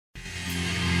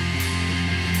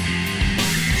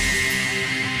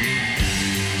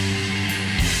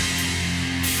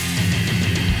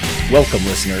Welcome,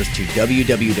 listeners, to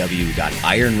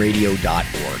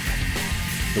www.ironradio.org,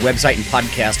 the website and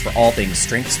podcast for all things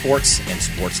strength sports and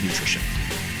sports nutrition.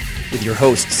 With your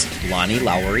hosts, Lonnie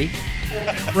Lowery.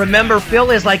 Remember,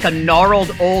 Phil is like a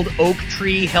gnarled old oak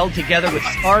tree held together with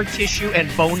scar tissue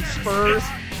and bone spurs.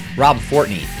 Rob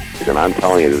Fortney. And I'm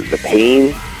telling you, the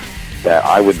pain that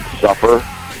I would suffer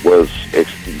was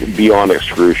beyond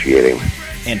excruciating.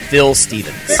 And Phil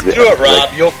Stevens. Do it,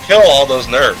 Rob. You'll kill all those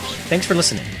nerves. Thanks for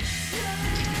listening.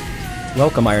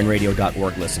 Welcome,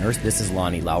 ironradio.org listeners. This is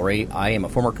Lonnie Lowery. I am a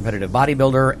former competitive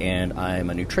bodybuilder, and I'm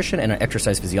a nutrition and an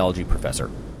exercise physiology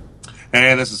professor.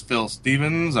 Hey, this is Phil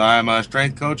Stevens. I'm a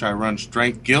strength coach. I run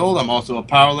Strength Guild. I'm also a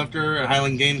powerlifter, a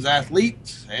Highland Games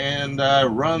athlete, and I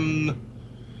run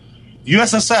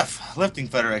USSF, Lifting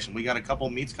Federation. We got a couple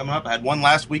meets coming up. I had one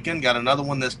last weekend, got another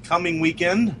one this coming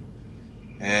weekend,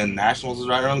 and Nationals is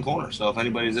right around the corner. So if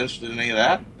anybody's interested in any of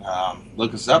that,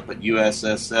 look us up at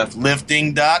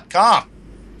USSFlifting.com.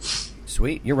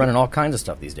 Sweet. You're running all kinds of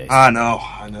stuff these days. I know.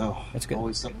 That's good.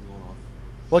 Always something going on.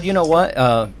 Well, you know what?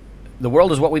 The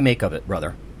world is what we make of it,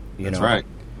 brother. That's right.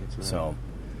 So,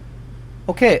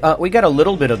 okay, we got a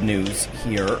little bit of news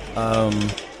here.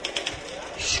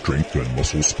 Strength and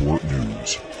muscle sport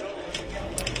news.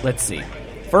 Let's see.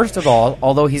 First of all,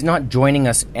 although he's not joining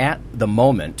us at the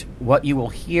moment, what you will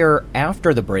hear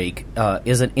after the break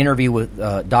is an interview with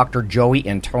Dr. Joey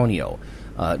Antonio.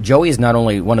 Joey is not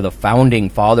only one of the founding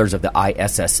fathers of the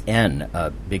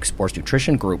ISSN, big sports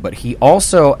nutrition group, but he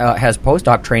also has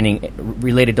postdoc training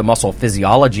related to muscle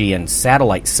physiology and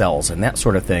satellite cells and that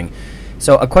sort of thing.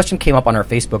 So a question came up on our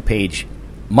Facebook page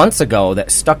months ago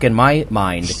that stuck in my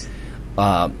mind,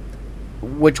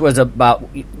 which was about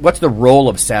what's the role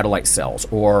of satellite cells,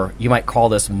 or you might call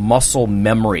this muscle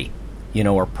memory,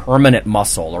 or permanent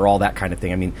muscle, or all that kind of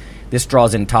thing. I mean, this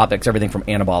draws in topics, everything from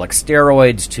anabolic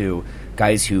steroids to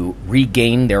guys who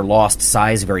regain their lost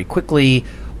size very quickly,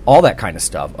 all that kind of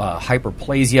stuff.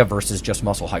 Hyperplasia versus just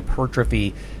muscle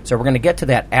hypertrophy. So we're going to get to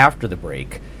that after the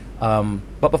break.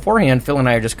 But beforehand, Phil and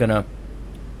I are just going to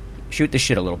shoot the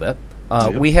shit a little bit.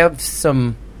 We have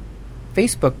some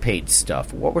Facebook page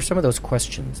stuff. What were some of those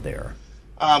questions there?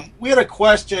 We had a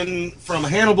question from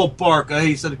Hannibal Barca.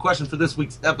 He said a question for this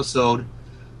week's episode.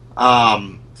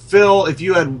 Phil, if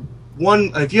you had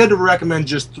to recommend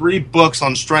just 3 books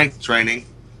on strength training,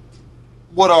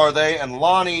 what are they? And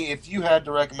Lonnie, if you had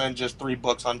to recommend just 3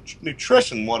 books on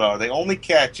nutrition, what are they? Only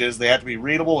catch is they have to be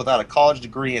readable without a college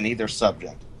degree in either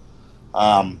subject.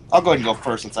 I'll go ahead and go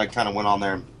first since I kind of went on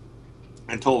there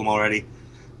and told them already.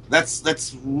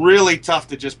 That's really tough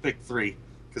to just pick 3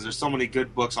 because there's so many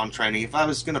good books on training. If I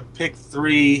was going to pick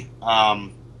 3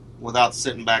 without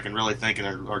sitting back and really thinking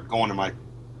or going to my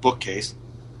bookcase,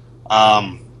 3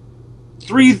 of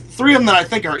them that I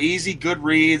think are easy, good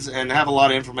reads, and have a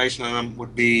lot of information in them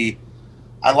would be,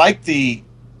 I like the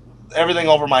Everything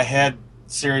Over My Head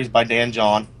series by Dan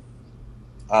John.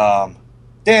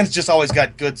 Dan's just always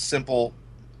got good, simple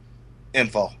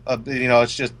info.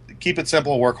 It's just keep it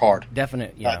simple, work hard.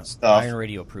 Definite, stuff. Iron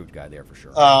Radio approved guy there for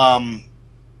sure.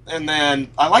 And then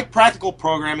I like Practical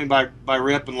Programming by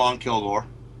Rip and Lon Kilgore.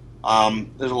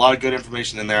 There's a lot of good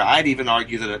information in there. I'd even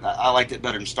argue that I liked it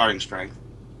better than Starting Strength.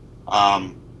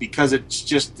 Because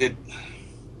it's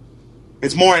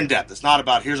more in depth. It's not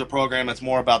about here's a program. It's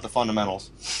more about the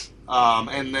fundamentals.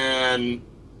 And then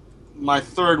my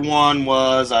third one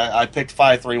was I picked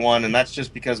 5-3-1, and that's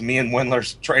just because me and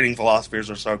Wendler's training philosophies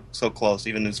are so close,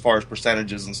 even as far as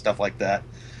percentages and stuff like that.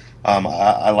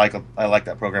 I like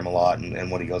that program a lot and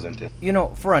what he goes into.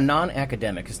 For a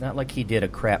non-academic, it's not like he did a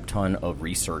crap ton of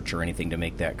research or anything to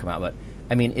make that come out. But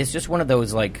I mean, it's just one of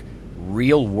those like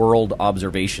real-world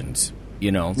observations.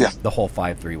 The whole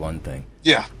 5-3-1 thing.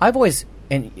 Yeah. I've always,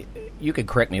 and you could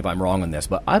correct me if I'm wrong on this,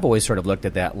 but I've always sort of looked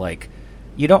at that like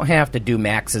you don't have to do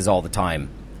maxes all the time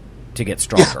to get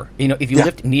stronger. Yeah. If you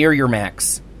lift near your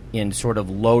max in sort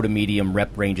of low to medium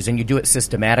rep ranges and you do it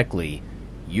systematically,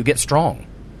 you get strong.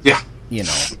 Yeah. Yeah.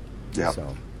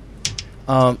 So,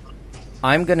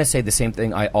 I'm going to say the same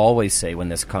thing I always say when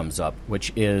this comes up,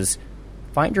 which is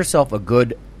find yourself a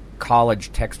good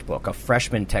college textbook, a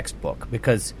freshman textbook,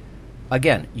 because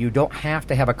again, you don't have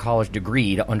to have a college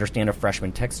degree to understand a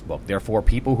freshman textbook. They're for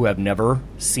people who have never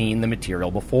seen the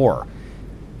material before.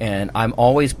 And I'm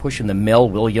always pushing the Mel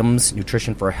Williams,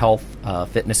 Nutrition for Health,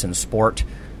 Fitness, and Sport.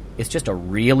 It's just a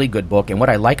really good book. And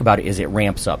what I like about it is it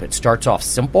ramps up. It starts off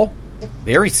simple,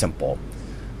 very simple.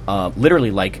 Literally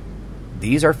like,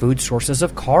 these are food sources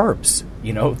of carbs.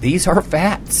 These are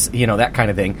fats, that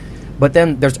kind of thing. But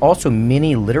then there's also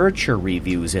mini literature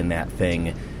reviews in that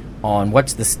thing on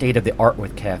what's the state of the art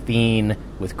with caffeine,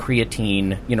 with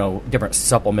creatine, different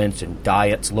supplements and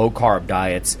diets, low-carb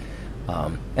diets.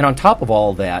 And on top of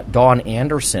all that, Dawn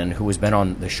Anderson, who has been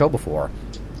on the show before,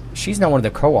 she's now one of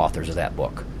the co-authors of that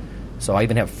book. So I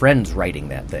even have friends writing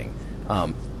that thing.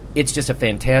 It's just a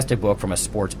fantastic book from a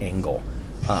sports angle.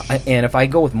 And if I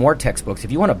go with more textbooks,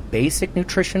 if you want a basic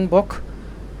nutrition book,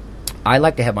 I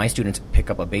like to have my students pick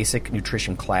up a basic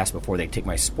nutrition class before they take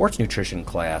my sports nutrition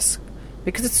class,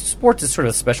 because sports is sort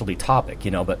of a specialty topic,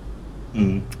 but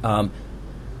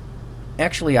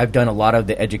actually I've done a lot of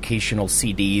the educational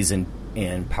CDs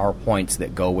and PowerPoints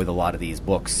that go with a lot of these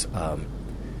books.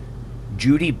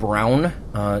 Judy Brown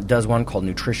does one called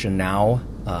Nutrition Now.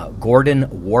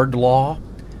 Gordon Wardlaw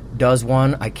does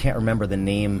one. I can't remember the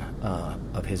name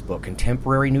of his book.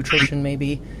 Contemporary Nutrition,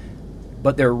 maybe.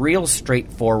 But they're real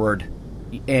straightforward.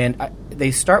 And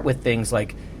they start with things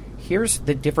like, here's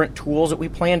the different tools that we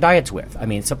plan diets with. I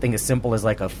mean, something as simple as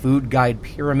like a food guide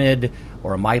pyramid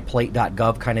or a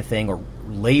myplate.gov kind of thing, or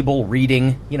label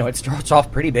reading. It starts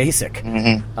off pretty basic.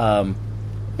 Mm-hmm.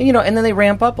 And then they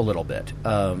ramp up a little bit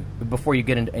before you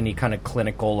get into any kind of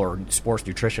clinical or sports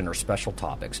nutrition or special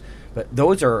topics. But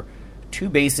those are two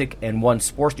basic and one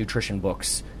sports nutrition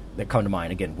books that come to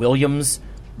mind. Again, Williams,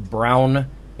 Brown,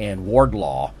 and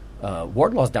Wardlaw.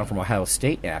 Wardlaw's down from Ohio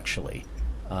State, actually.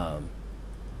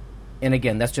 And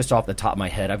again, that's just off the top of my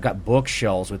head. I've got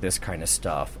bookshelves with this kind of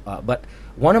stuff. But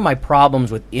one of my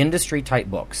problems with industry-type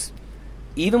books,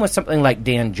 even with something like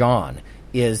Dan John,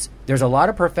 is there's a lot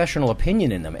of professional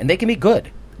opinion in them, and they can be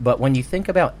good. But when you think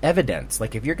about evidence,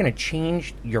 like if you're going to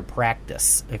change your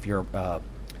practice, if you're,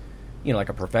 like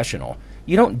a professional,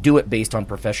 you don't do it based on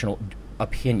professional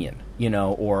opinion,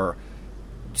 or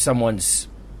someone's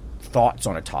thoughts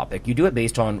on a topic. You do it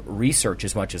based on research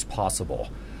as much as possible.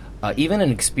 Even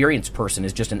an experienced person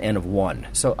is just an N of one.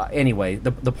 So anyway,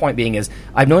 the point being is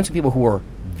I've known some people who are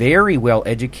very well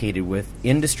educated with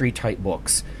industry-type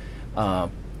books,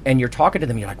 and you're talking to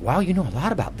them, you're like, wow, you know a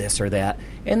lot about this or that.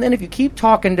 And then if you keep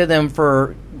talking to them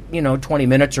for, 20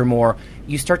 minutes or more,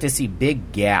 you start to see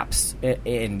big gaps.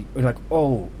 And you're like,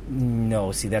 oh,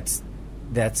 no, see, that's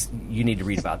you need to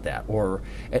read about that.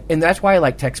 And that's why I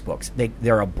like textbooks.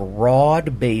 They're a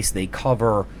broad base. They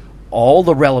cover all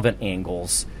the relevant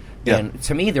angles. Yeah. And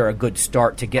to me, they're a good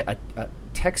start to get a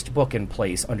textbook in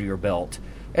place under your belt.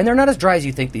 And they're not as dry as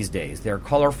you think these days. They're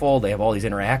colorful. They have all these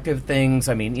interactive things.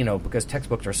 I mean, because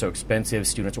textbooks are so expensive,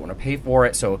 students don't want to pay for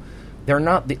it. So they're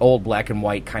not the old black and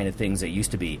white kind of things they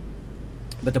used to be.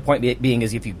 But the point being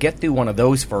is if you get through one of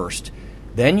those first,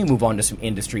 then you move on to some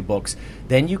industry books,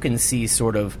 then you can see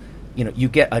sort of, you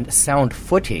get a sound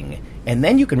footing, and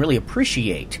then you can really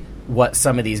appreciate what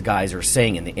some of these guys are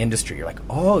saying in the industry. You're like,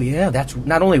 oh, yeah, that's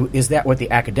not only is that what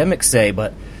the academics say,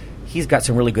 but he's got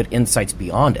some really good insights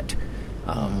beyond it.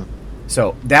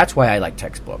 So that's why I like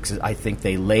textbooks. I think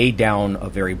they lay down a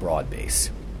very broad base.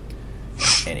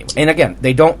 Anyway, and again,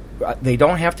 they don't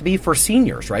have to be for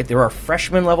seniors, right? There are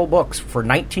freshman level books for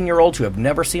 19-year-olds who have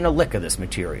never seen a lick of this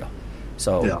material.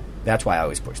 So That's why I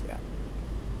always push that.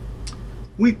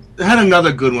 We had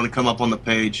another good one come up on the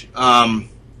page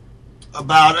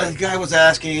about a guy was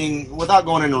asking, without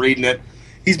going in and reading it,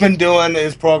 he's been doing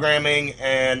his programming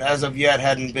and as of yet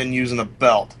hadn't been using a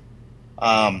belt.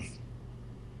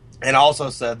 And also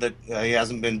said that he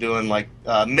hasn't been doing like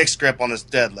mixed grip on his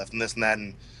deadlift and this and that.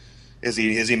 And is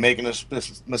he making a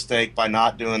mistake by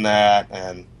not doing that?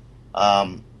 And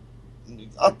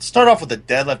I'll start off with the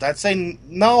deadlift. I'd say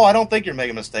no, I don't think you're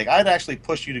making a mistake. I'd actually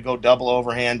push you to go double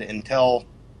overhand until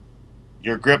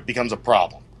your grip becomes a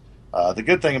problem. The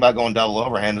good thing about going double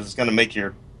overhand is it's going to make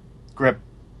your grip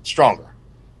stronger,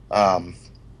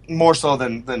 more so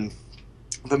than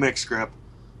the mixed grip.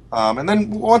 And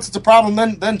then once it's a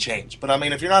problem, then change. But I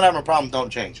mean, if you're not having a problem, don't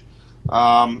change.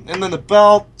 And then the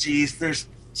belt, geez, there's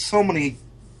so many.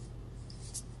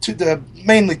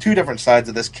 Mainly two different sides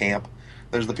of this camp.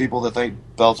 There's the people that think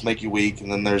belts make you weak,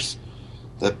 and then there's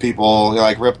the people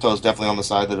like Ripto's definitely on the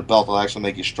side that a belt will actually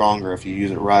make you stronger if you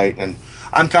use it right. And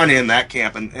I'm kind of in that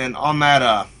camp. And on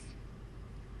that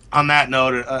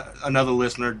note, another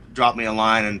listener dropped me a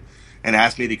line and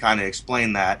asked me to kind of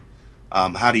explain that,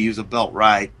 how to use a belt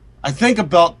right. I think a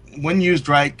belt, when used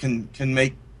right, can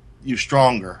make you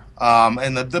stronger.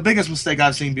 And the biggest mistake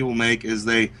I've seen people make is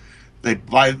they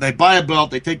buy a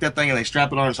belt, they take that thing and they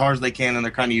strap it on as hard as they can, and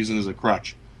they're kind of using it as a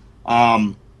crutch.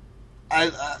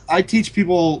 I teach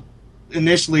people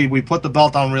initially we put the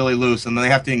belt on really loose, and then they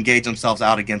have to engage themselves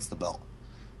out against the belt.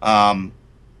 And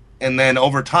then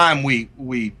over time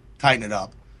we tighten it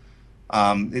up.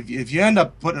 If you end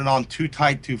up putting it on too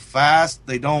tight too fast,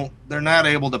 they're not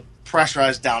able to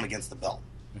pressurize down against the belt.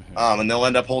 and they'll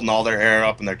end up holding all their air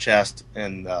up in their chest.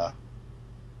 And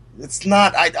it's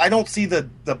not. I don't see the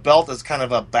belt as kind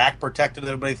of a back protector that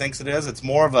everybody thinks it is. It's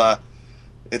more of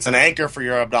it's an anchor for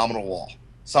your abdominal wall,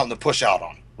 something to push out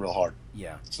on real hard.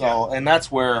 Yeah. So, and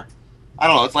that's where, I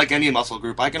don't know, it's like any muscle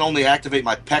group. I can only activate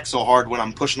my pec so hard when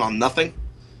I'm pushing on nothing.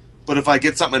 But if I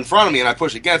get something in front of me and I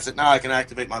push against it, now I can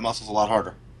activate my muscles a lot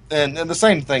harder. And the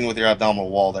same thing with your abdominal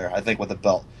wall there, I think, with the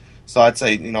belt. So I'd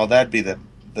say, that'd be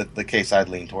the case I'd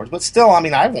lean towards. But still,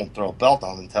 I won't throw a belt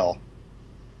on until,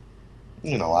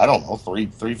 I don't know,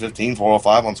 315,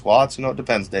 405 on squats. It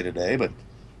depends day to day. But,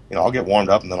 I'll get warmed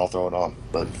up and then I'll throw it on.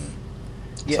 But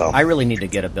yeah, so. I really need to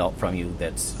get a belt from you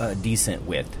that's a decent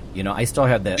width. I still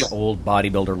have that old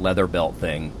bodybuilder leather belt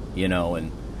thing,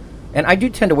 and I do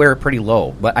tend to wear it pretty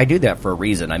low, but I do that for a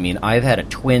reason. I've had a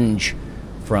twinge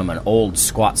from an old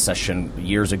squat session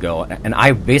years ago, and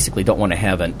I basically don't want to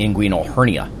have an inguinal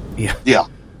hernia. Yeah.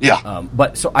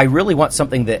 But so I really want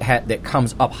something that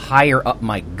comes up higher up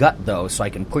my gut, though, so I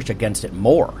can push against it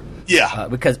more. Yeah.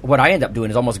 Because what I end up doing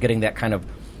is almost getting that kind of,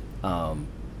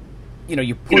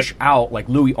 you push out like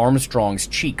Louis Armstrong's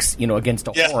cheeks, against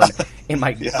a horn, and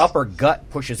my upper gut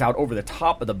pushes out over the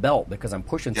top of the belt because I'm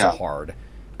pushing so hard.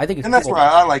 I think, and that's where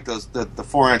I like those. The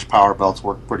 4-inch power belts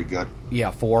work pretty good. Yeah,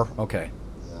 4. Okay.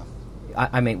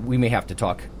 Yeah. We may have to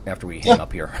talk after we hang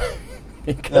up here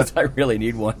because I really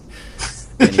need one.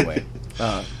 Anyway,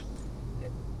 I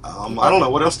don't know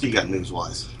what else do you got news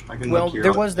wise.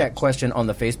 There was that question on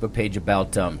the Facebook page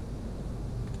about.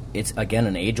 It's again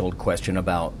an age-old question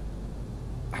about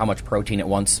how much protein it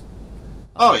wants.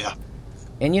 Oh yeah.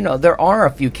 And, there are a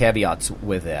few caveats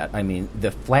with that.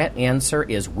 The flat answer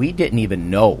is we didn't even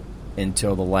know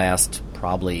until the last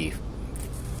probably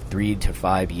 3 to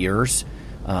 5 years.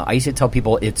 I used to tell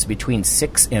people it's between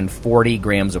 6 and 40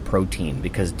 grams of protein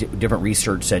because different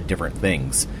research said different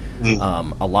things.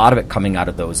 A lot of it coming out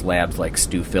of those labs like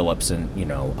Stu Phillips and,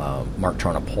 Mark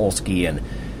Tarnopolsky and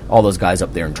all those guys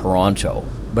up there in Toronto.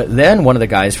 But then one of the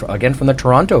guys, again from the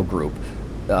Toronto group,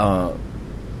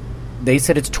 they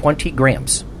said it's 20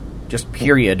 grams, just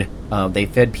period. They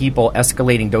fed people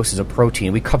escalating doses of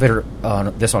protein. We covered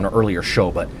this on an earlier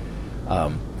show, but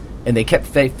and they kept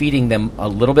feeding them a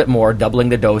little bit more, doubling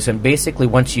the dose. And basically,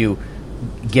 once you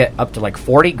get up to like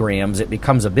 40 grams, it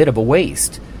becomes a bit of a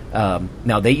waste.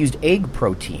 Now, they used egg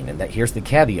protein, and here's the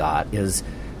caveat, is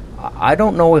I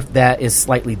don't know if that is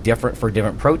slightly different for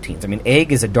different proteins.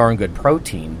 Egg is a darn good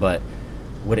protein, but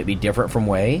would it be different from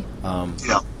whey?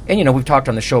 Yeah. And, we've talked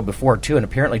on the show before, too, and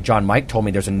apparently John Mike told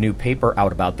me there's a new paper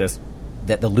out about this,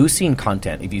 that the leucine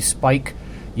content, if you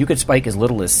could spike as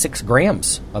little as 6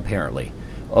 grams, apparently,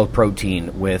 of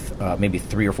protein with maybe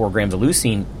 3 or 4 grams of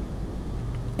leucine,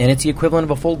 and it's the equivalent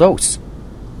of a full dose,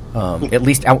 at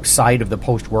least outside of the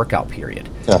post-workout period.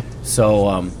 Yeah.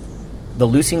 So the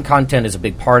leucine content is a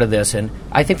big part of this, and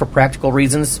I think for practical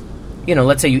reasons,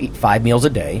 let's say you eat 5 meals a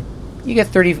day, you get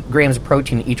 30 grams of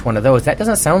protein in each one of those. That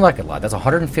doesn't sound like a lot. That's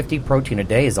 150 protein a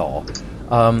day is all.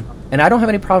 And I don't have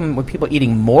any problem with people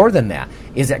eating more than that.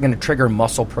 Is that going to trigger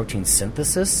muscle protein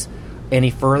synthesis any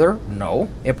further? No,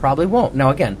 it probably won't. Now,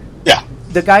 again,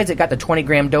 the guys that got the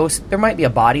 20-gram dose, there might be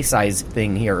a body size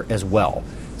thing here as well.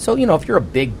 So, if you're a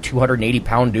big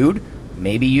 280-pound dude,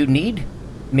 maybe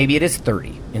it is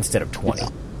 30 instead of 20.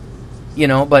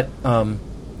 But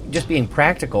just being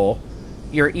practical,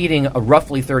 you're eating a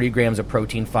roughly 30 grams of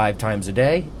protein 5 times a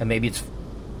day, and maybe it's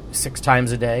 6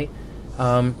 times a day.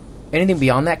 Anything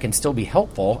beyond that can still be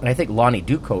helpful, and I think Lonnie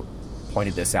Ducote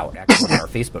pointed this out actually on our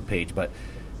Facebook page, but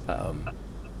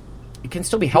it can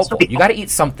still be helpful. You got to eat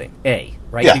something,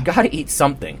 right? Yeah. You got to eat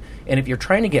something, and if you're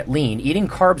trying to get lean, eating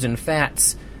carbs and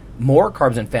fats, more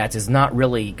carbs and fats is not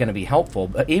really going to be helpful,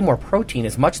 but eating more protein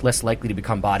is much less likely to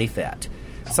become body fat.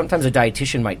 Sometimes a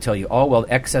dietitian might tell you,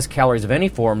 excess calories of any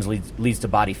forms leads to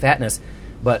body fatness,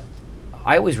 but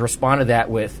I always respond to that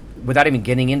without even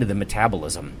getting into the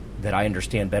metabolism that I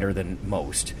understand better than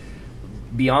most.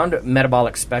 Beyond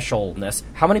metabolic specialness,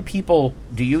 how many people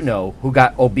do you know who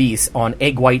got obese on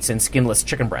egg whites and skinless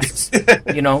chicken breasts?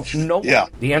 No. Yeah.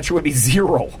 The answer would be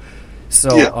 0.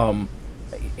 So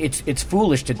it's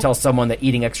foolish to tell someone that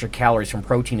eating extra calories from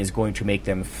protein is going to make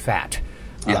them fat.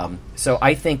 Yeah. So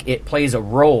I think it plays a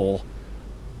role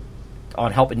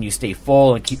on helping you stay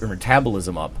full and keep your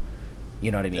metabolism up. You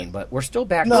know what I mean? But we're still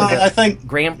back to I think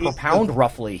gram per pound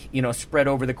roughly, spread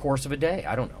over the course of a day.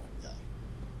 I don't know.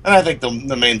 And I think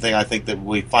the main thing I think that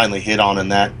we finally hit on in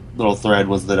that little thread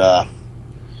was that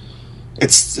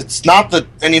it's not that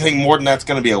anything more than that's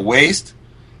going to be a waste.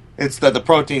 It's that the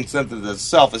protein synthesis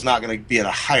itself is not going to be at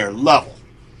a higher level.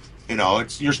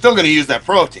 You're still going to use that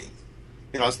protein.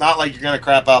 It's not like you're going to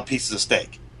crap out pieces of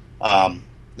steak.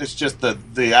 It's just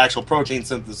the actual protein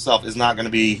synthesis itself is not going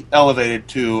to be elevated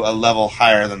to a level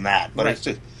higher than that. But it's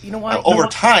just over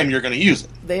time you're going to use it.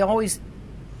 They always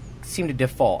seem to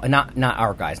default, and not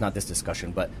our guys, not this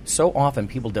discussion, but so often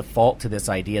people default to this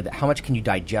idea that how much can you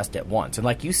digest at once? And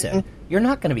like you said, you're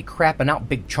not going to be crapping out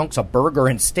big chunks of burger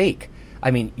and steak.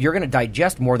 I mean, you're going to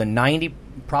digest more than 90,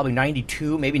 probably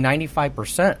 92, maybe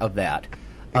 95% of that.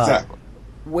 Exactly.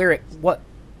 What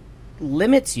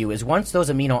limits you is once those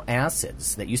amino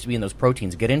acids that used to be in those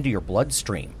proteins get into your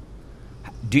bloodstream,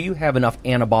 do you have enough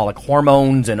anabolic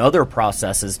hormones and other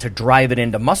processes to drive it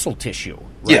into muscle tissue?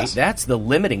 Right? Yes. That's the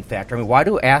limiting factor. I mean, why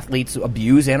do athletes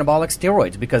abuse anabolic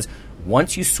steroids? Because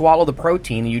once you swallow the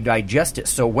protein and you digest it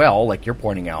so well, like you're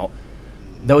pointing out,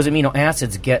 those amino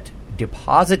acids get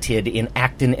deposited in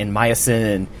actin and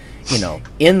myosin and,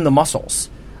 in the muscles.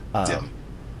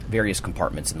 Various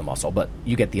compartments in the muscle, but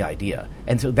you get the idea.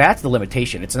 And so that's the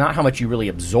limitation. It's not how much you really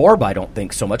absorb, I don't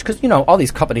think, so much, because, all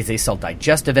these companies, they sell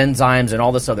digestive enzymes and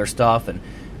all this other stuff, and,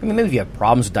 I mean, maybe if you have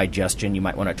problems with digestion, you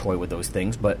might want to toy with those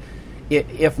things, but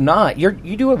if not, you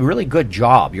do a really good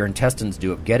job, your intestines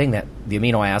do, of getting the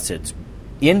amino acids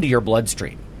into your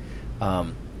bloodstream.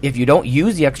 If you don't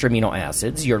use the extra amino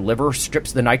acids, your liver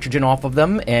strips the nitrogen off of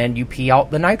them, and you pee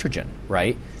out the nitrogen,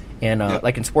 right? And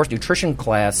like in sports nutrition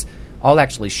class, I'll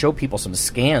actually show people some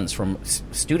scans from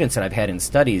students that I've had in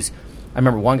studies. I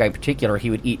remember one guy in particular, he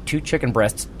would eat 2 chicken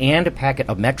breasts and a packet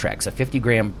of Metrex, a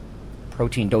 50-gram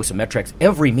protein dose of Metrex,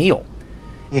 every meal.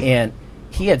 And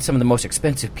he had some of the most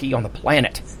expensive pee on the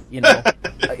planet.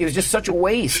 It was just such a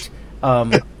waste.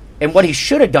 And what he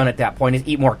should have done at that point is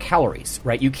eat more calories,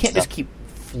 right? You can't just keep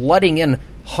flooding in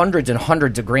hundreds and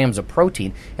hundreds of grams of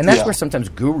protein. And that's where sometimes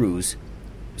gurus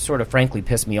sort of frankly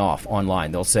piss me off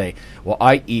online. They'll say, well,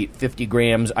 I eat 50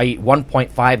 grams, I eat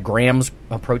 1.5 grams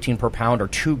of protein per pound or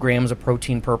 2 grams of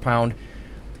protein per pound.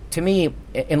 To me,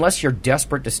 unless you're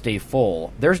desperate to stay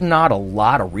full, there's not a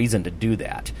lot of reason to do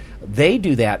that. They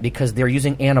do that because they're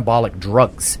using anabolic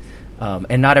drugs,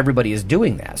 and not everybody is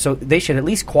doing that. So they should at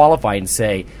least qualify and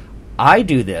say, I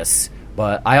do this,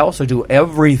 but I also do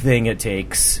everything it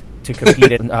takes to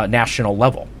compete at national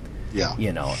level. Yeah.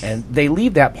 And they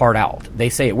leave that part out. They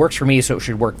say it works for me, so it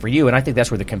should work for you, and I think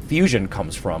that's where the confusion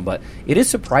comes from. But it is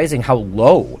surprising how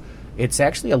low. It's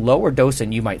actually a lower dose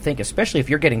than you might think, especially if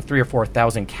you're getting 3,000 or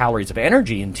 4,000 calories of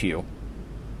energy into you.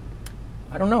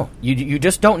 I don't know. You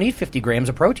just don't need 50 grams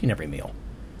of protein every meal.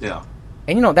 Yeah.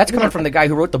 And, that's coming from the guy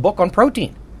who wrote the book on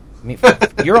protein. I mean,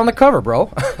 you're on the cover,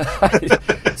 bro.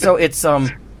 So it's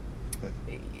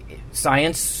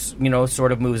science,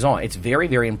 sort of moves on. It's very,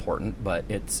 very important, but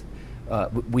it's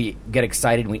we get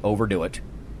excited and we overdo it,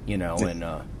 and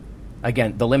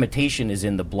again, the limitation is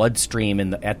in the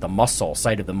bloodstream at the muscle,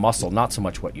 site of the muscle, not so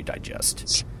much what you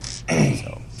digest.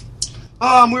 So.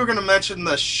 We were going to mention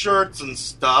the shirts and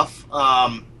stuff.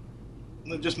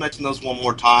 Just mention those one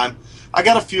more time. I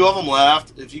got a few of them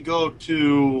left. If you go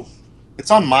to,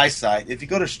 it's on my site. If you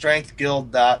go to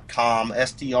strengthguild.com,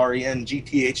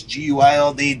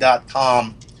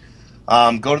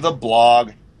 strengthguild.com, go to the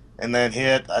blog, and then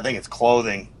hit, I think it's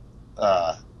clothing.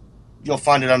 You'll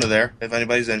find it under there if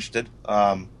anybody's interested.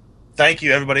 Thank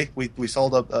you, everybody. We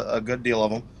sold a good deal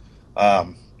of them.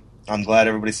 I'm glad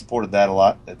everybody supported that a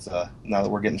lot. It's now that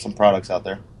we're getting some products out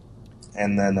there.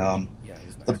 And then the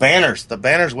banners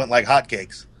went like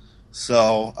hotcakes.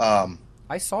 So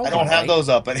I saw. I don't have those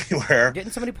up anywhere.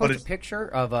 Didn't somebody post a picture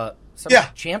of some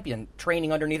champion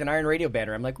training underneath an Iron Radio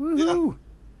banner? I'm like, woohoo! Yeah.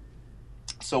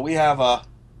 So we have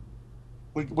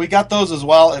we got those as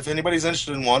well. If anybody's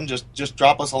interested in one, just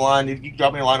drop us a line. You can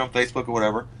drop me a line on Facebook or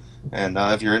whatever. And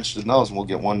if you're interested in those, we'll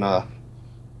get one.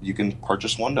 You can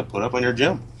purchase one to put up in your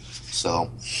gym.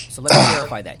 So let me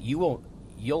clarify that. You'll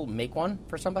make one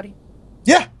for somebody?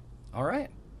 Yeah. All right.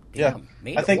 Yeah.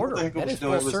 Made to order. That is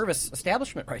full service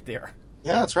establishment right there.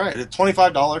 Yeah, that's right.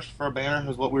 $25 for a banner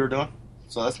is what we were doing.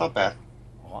 So that's not bad.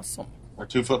 Awesome. Our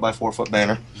 2 foot by 4 foot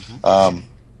banner. Mm-hmm.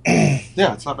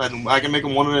 Yeah, it's not bad. I can make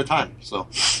them one at a time. So.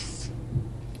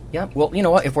 Yeah. Well, you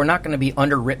know what? If we're not going to be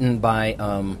underwritten by,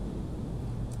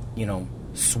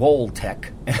 Swole Tech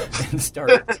and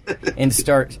start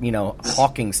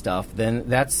hawking stuff, then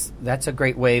that's a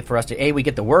great way for us to A, we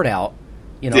get the word out,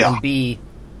 and B,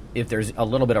 if there's a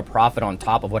little bit of profit on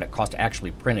top of what it costs to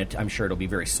actually print it, I'm sure it'll be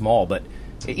very small, but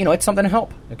it's something to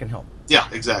help. It can help. Yeah,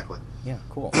 exactly. Yeah,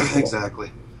 cool.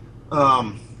 Exactly.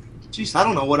 Geez, I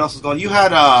don't know what else is going on. You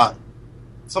had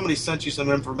somebody sent you some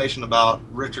information about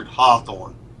Richard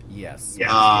Hawthorne. Yes.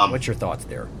 Yeah. What's your thoughts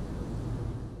there?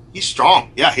 He's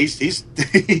strong. Yeah, he's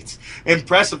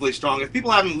impressively strong. If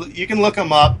people haven't, you can look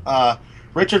him up.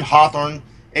 Richard Hawthorne.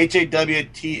 Hawthorne.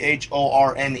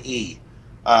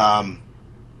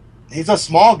 He's a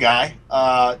small guy,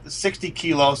 60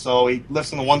 kilos, so he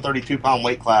lifts in the 132-pound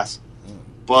weight class.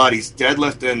 But he's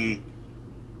deadlifting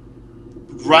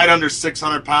right under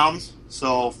 600 pounds,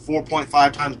 so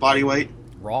 4.5 times body weight.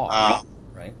 Raw,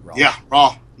 right? Raw. Yeah,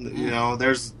 raw. You know,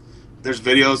 there's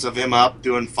videos of him up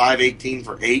doing 518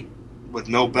 for 8 with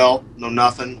no belt, no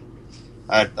nothing,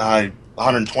 at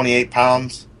 128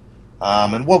 pounds.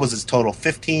 And what was his total?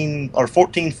 15 or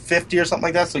 1450 or something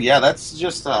like that. So yeah, that's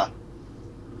just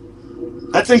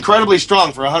that's incredibly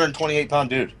strong for a 128-pound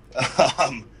dude.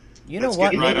 You know That's what?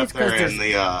 getting Maybe right it's up there because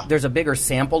in there's a bigger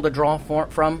sample to draw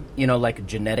from, you know, like a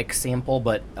genetic sample.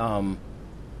 But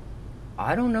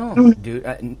I don't know,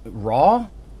 dude. Raw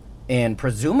and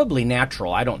presumably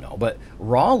natural. I don't know, but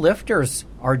raw lifters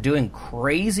are doing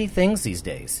crazy things these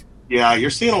days. Yeah, you're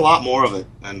seeing a lot more of it,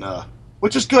 and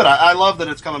which is good. I love that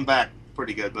it's coming back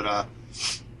pretty good. But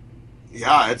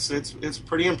yeah, it's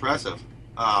pretty impressive.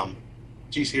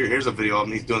 Here's a video of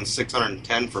him. He's doing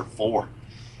 610 for 4.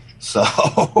 So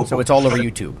it's all over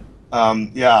YouTube.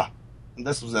 Yeah, and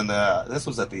this was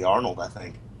at the Arnold, I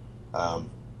think,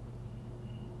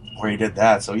 where he did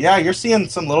that. So yeah, you're seeing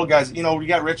some little guys. You know, you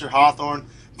got Richard Hawthorne,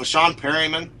 Vashon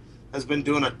Perryman has been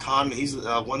doing a ton. He's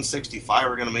 165.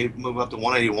 We're going to move up to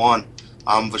 181.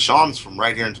 Vashon's from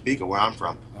right here in Topeka, where I'm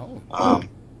from. Oh.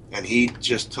 And he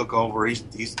just took over.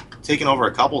 He's taken over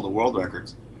a couple of the world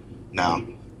records now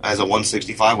as a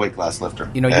 165 weight class lifter.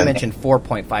 You know, you mentioned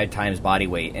 4.5 times body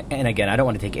weight. And again, I don't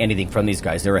want to take anything from these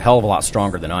guys. They're a hell of a lot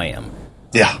stronger than I am.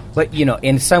 Yeah. But, you know,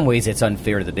 in some ways it's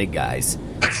unfair to the big guys.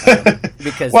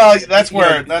 Because well, that's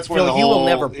where Phil, the you will whole,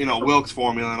 never, Wilks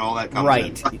formula and all that comes in.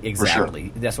 right, exactly. For sure.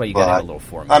 That's why you got to have a little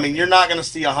formula. I mean, you're not going to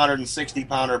see a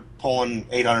 160-pounder pulling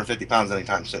 850 pounds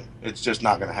anytime soon. It's just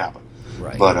not going to happen.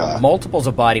 Right. But multiples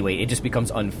of body weight, it just becomes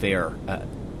unfair.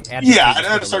 Yeah,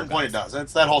 at a certain point it does.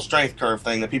 It's that whole strength curve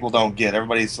thing that people don't get.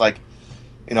 Everybody's like,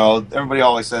 everybody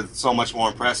always says it's so much more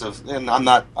impressive, and I'm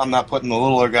not putting the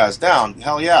littler guys down.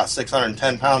 Hell yeah,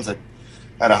 610 pounds at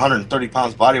 130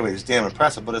 pounds body weight is damn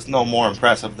impressive, but it's no more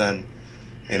impressive than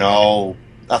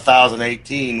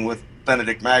 1,018 with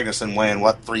Benedict Magnuson weighing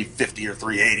 350 or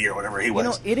 380 or whatever he was.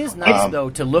 You know, it is nice though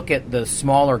to look at the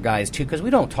smaller guys too, because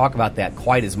we don't talk about that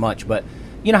quite as much. But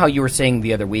you know how you were saying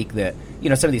the other week that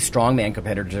some of these strongman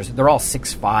competitors, they're all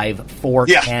 6'5",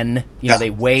 4'10". Yeah. They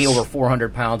weigh over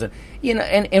 400 pounds, and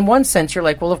and in one sense you're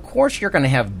like, well, of course you're going to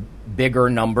have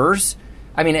bigger numbers.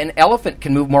 I mean, an elephant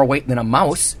can move more weight than a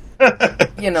mouse.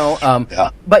 But you don't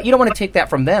want to take that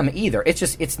from them either.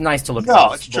 It's nice to look at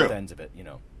both ends of it.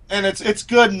 And it's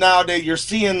good nowadays. You're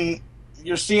seeing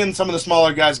some of the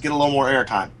smaller guys get a little more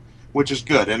airtime, which is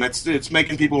good, and it's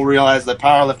making people realize that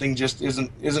powerlifting just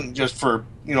isn't just for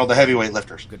the heavyweight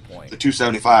lifters. Good point. The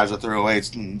 275s, the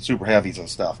 308s, and super heavies and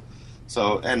stuff.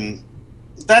 So, and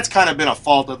that's kind of been a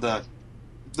fault of the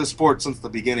sport since the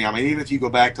beginning. I mean, even if you go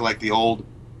back to like the old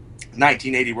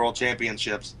 1980 World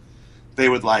Championships, they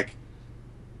would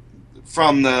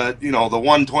from the the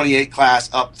 128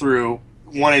 class up through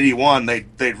 181,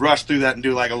 they'd rush through that and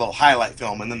do like a little highlight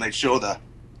film, and then they'd show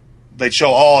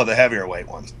all of the heavier weight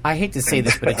ones. I hate to say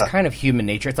this, but it's kind of human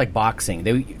nature. It's like boxing.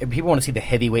 People want to see the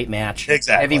heavyweight match,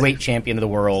 exactly. Heavyweight champion of the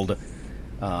world.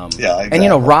 Exactly.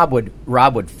 And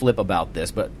Rob would flip about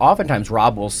this, but oftentimes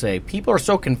Rob will say, people are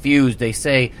so confused. They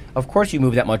say, of course you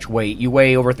move that much weight. You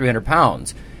weigh over 300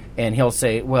 pounds. And he'll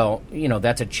say, well,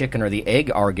 that's a chicken or the egg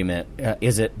argument.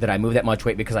 Is it that I move that much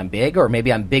weight because I'm big, or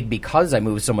maybe I'm big because I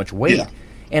move so much weight? Yeah.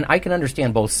 And I can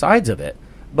understand both sides of it.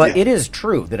 But it is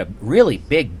true that a really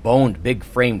big-boned,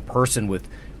 big-framed person with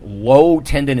low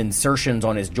tendon insertions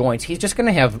on his joints, he's just going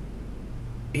to have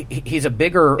he's a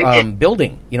bigger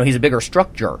building. He's a bigger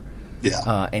structure.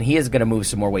 Yeah. And he is going to move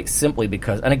some more weight simply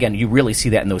because, and again, you really see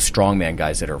that in those strongman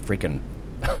guys that are freaking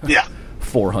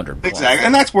 400 plus. Exactly.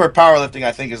 And that's where powerlifting,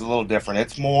 I think, is a little different.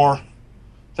 There's more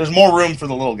room for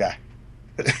the little guy,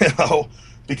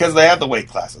 because they have the weight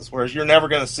classes, whereas you're never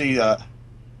going to see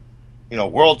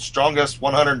world's strongest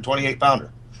 128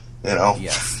 pounder,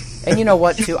 Yes. And you know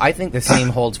what, too? I think the same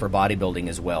holds for bodybuilding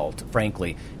as well,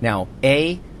 frankly. Now,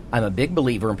 I'm a big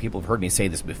believer, and people have heard me say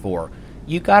this before,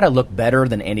 you got to look better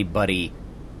than anybody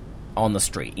on the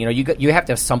street. You have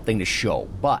to have something to show.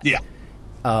 But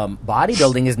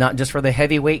bodybuilding is not just for the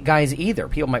heavyweight guys either.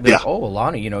 People might be like, oh,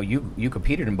 Alana, you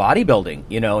competed in bodybuilding,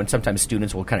 and sometimes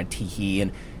students will kind of tee-hee,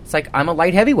 and it's like, I'm a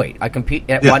light heavyweight. I compete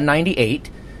at 198.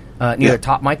 Near the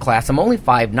top of my class. I'm only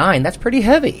 5'9". That's pretty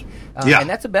heavy. And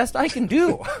that's the best I can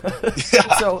do.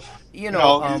 So,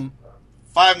 5'9"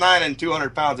 and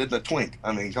 200 pounds isn't a twink.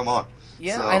 I mean, come on.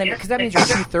 Yeah, because that means you're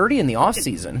 230 in the off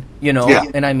season,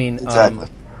 And I mean, exactly.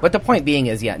 But the point being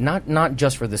is, not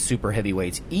just for the super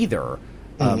heavyweights either.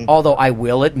 Although I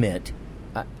will admit,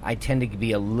 I tend to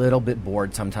be a little bit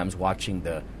bored sometimes watching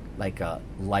the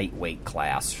lightweight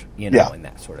class, and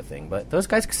that sort of thing. But those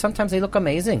guys, sometimes they look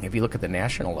amazing if you look at the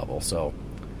national level. So,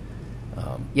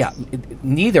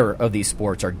 neither of these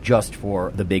sports are just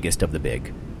for the biggest of the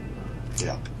big.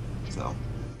 Yeah. So.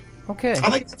 Okay. I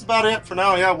think that's about it for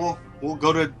now. Yeah, we'll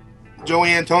go to Joey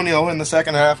Antonio in the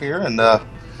second half here, and.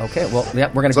 Okay, well, we're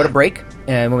going to go to break,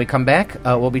 and when we come back,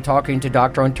 we'll be talking to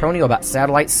Dr. Antonio about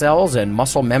satellite cells and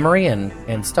muscle memory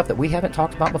and stuff that we haven't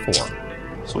talked about before.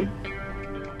 Sweet.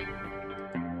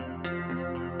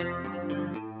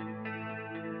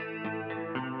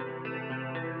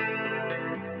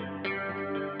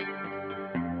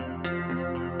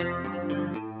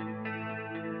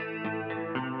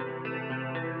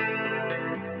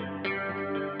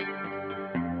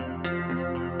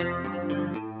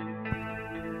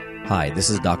 Hi, this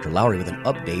is Dr. Lowry with an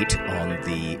update on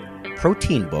the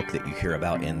protein book that you hear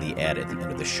about in the ad at the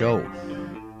end of the show.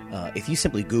 If you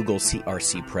simply Google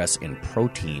CRC Press and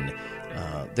protein,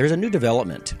 there's a new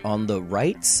development. On the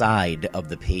right side of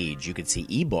the page, you can see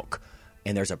ebook,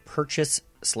 and there's a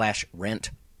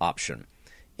purchase/rent option.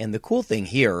 And the cool thing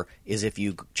here is if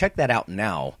you check that out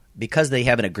now, because they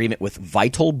have an agreement with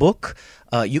VitalBook,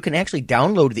 you can actually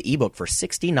download the ebook for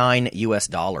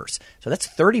 $69. So that's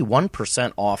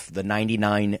 31% off the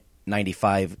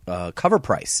 $99.95 cover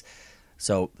price.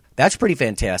 So that's pretty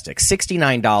fantastic.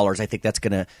 $69, I think that's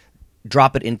going to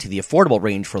drop it into the affordable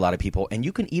range for a lot of people, and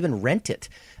you can even rent it.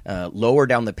 Lower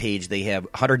down the page, they have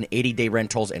 180-day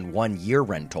rentals and 1-year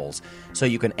rentals, so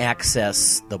you can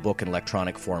access the book in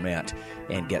electronic format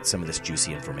and get some of this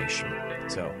juicy information.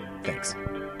 So, thanks.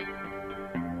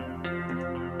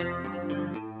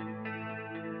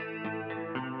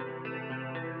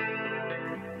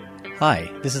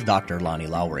 Hi, this is Dr. Lonnie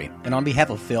Lowry, and on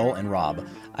behalf of Phil and Rob,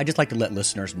 I'd just like to let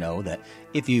listeners know that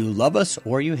if you love us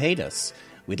or you hate us,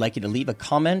 we'd like you to leave a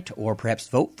comment or perhaps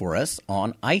vote for us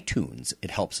on iTunes. It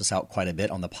helps us out quite a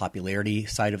bit on the popularity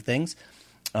side of things.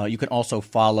 You can also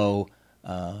follow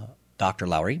Dr.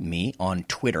 Lowry, me, on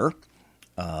Twitter.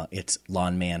 It's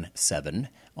Lawnman7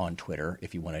 on Twitter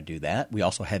if you want to do that. We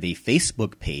also have a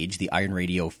Facebook page, the Iron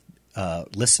Radio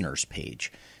listeners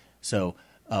page. So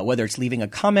whether it's leaving a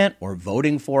comment or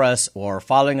voting for us or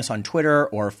following us on Twitter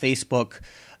or Facebook,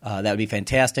 that would be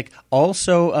fantastic.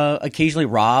 Also, occasionally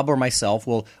Rob or myself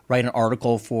will write an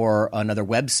article for another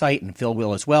website, and Phil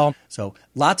will as well. So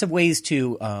lots of ways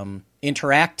to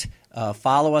interact,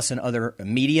 follow us in other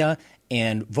media,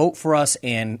 and vote for us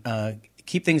and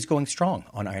keep things going strong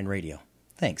on Iron Radio.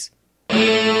 Thanks.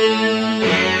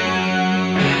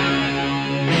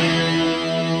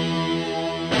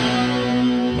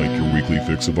 Weekly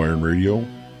fix of Iron Radio.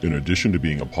 In addition to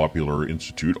being a popular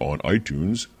institute on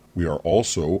iTunes, we are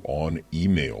also on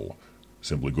email.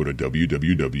 Simply go to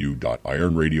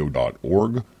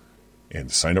www.ironradio.org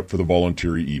and sign up for the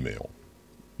voluntary email.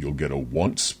 You'll get a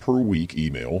once-per-week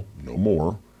email, no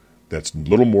more, that's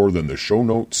little more than the show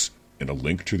notes and a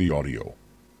link to the audio.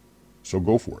 So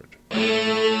go for it.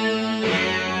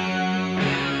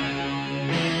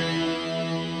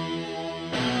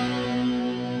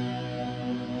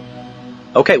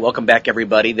 Okay, welcome back,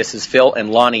 everybody. This is Phil and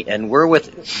Lonnie, and we're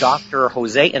with Dr.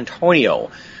 Jose Antonio.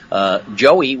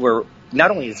 Joey,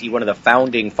 not only is he one of the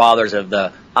founding fathers of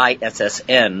the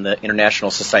ISSN, the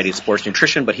International Society of Sports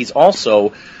Nutrition, but he's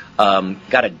also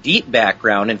got a deep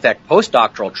background, in fact,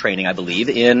 postdoctoral training, I believe,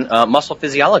 in muscle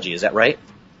physiology. Is that right?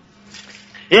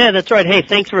 Yeah, that's right. Hey,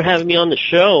 thanks for having me on the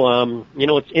show.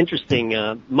 It's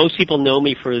interesting. Most people know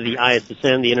me for the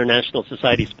ISSN, the International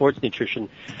Society of Sports Nutrition.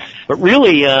 But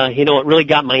really, what really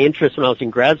got my interest when I was in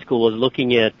grad school was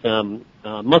looking at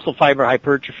muscle fiber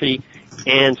hypertrophy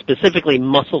and specifically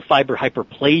muscle fiber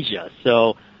hyperplasia.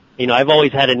 So, I've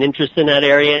always had an interest in that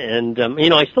area, and,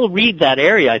 I still read that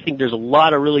area. I think there's a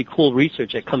lot of really cool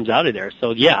research that comes out of there.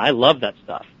 So, yeah, I love that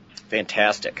stuff.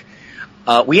 Fantastic.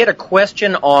 We had a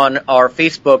question on our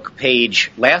Facebook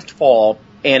page last fall,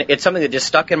 and it's something that just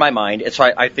stuck in my mind, and so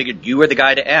I figured you were the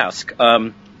guy to ask.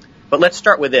 But let's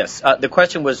start with this. The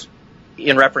question was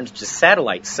in reference to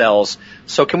satellite cells.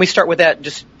 So can we start with that?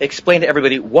 Just explain to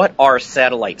everybody, what are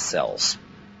satellite cells?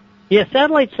 Yeah,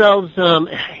 satellite cells,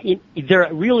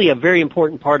 they're really a very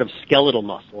important part of skeletal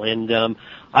muscle. And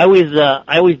I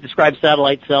always describe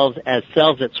satellite cells as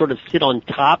cells that sort of sit on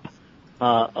top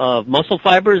of muscle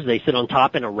fibers. They sit on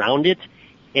top and around it,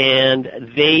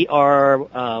 and they are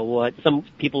what some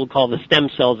people call the stem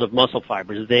cells of muscle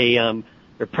fibers. Their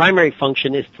primary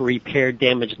function is to repair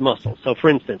damaged muscle. So, for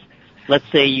instance, let's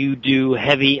say you do a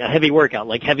heavy workout,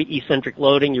 like heavy eccentric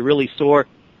loading. You're really sore.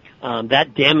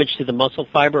 that damage to the muscle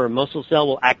fiber or muscle cell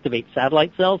will activate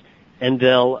satellite cells, and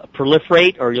they'll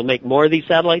proliferate, or you'll make more of these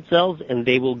satellite cells, and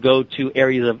they will go to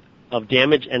areas of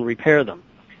damage and repair them.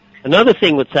 Another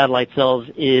thing with satellite cells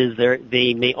is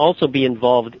they may also be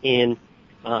involved in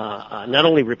not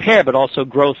only repair but also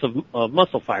growth of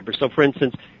muscle fibers. So, for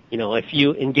instance, if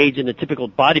you engage in a typical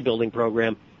bodybuilding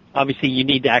program, obviously you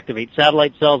need to activate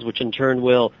satellite cells, which in turn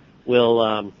will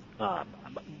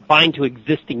bind to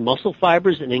existing muscle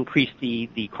fibers and increase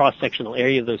the cross-sectional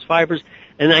area of those fibers.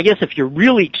 And I guess if you're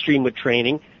really extreme with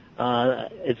training,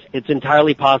 it's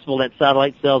entirely possible that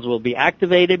satellite cells will be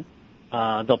activated.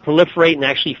 They'll proliferate and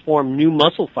actually form new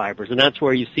muscle fibers, and that's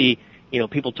where you see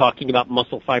people talking about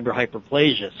muscle fiber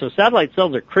hyperplasia. So satellite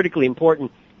cells are critically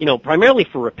important, primarily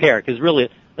for repair, because really,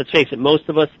 let's face it, most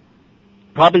of us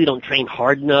probably don't train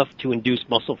hard enough to induce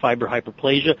muscle fiber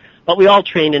hyperplasia, but we all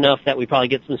train enough that we probably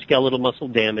get some skeletal muscle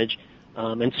damage.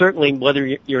 And certainly,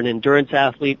 whether you're an endurance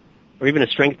athlete or even a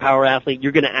strength power athlete,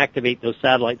 you're going to activate those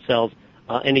satellite cells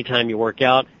anytime you work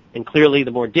out. And clearly,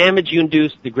 the more damage you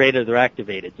induce, the greater they're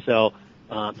activated. So,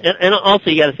 and also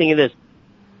you got to think of this: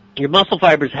 your muscle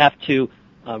fibers have to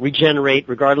regenerate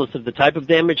regardless of the type of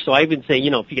damage. So I even say,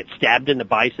 if you get stabbed in the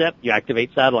bicep, you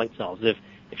activate satellite cells.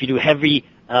 If you do heavy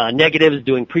negatives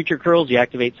doing preacher curls, you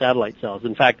activate satellite cells.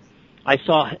 In fact,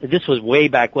 this was way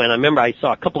back when. I remember I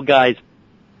saw a couple guys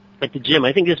at the gym.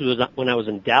 I think this was when I was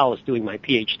in Dallas doing my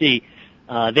PhD.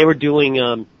 They were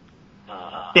doing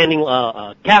standing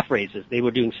calf raises. They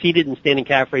were doing seated and standing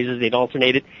calf raises. They'd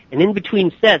alternate it. And in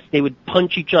between sets, they would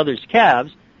punch each other's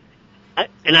calves.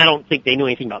 And I don't think they knew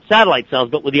anything about satellite cells,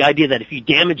 but with the idea that if you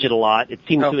damage it a lot, it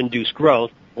seems to induce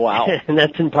growth. Wow. And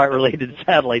that's in part related to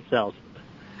satellite cells.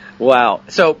 Wow.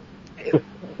 So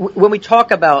when we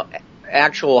talk about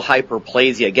actual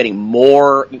hyperplasia, getting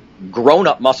more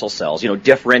grown-up muscle cells,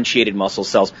 differentiated muscle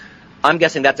cells, I'm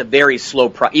guessing that's a very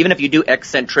slow even if you do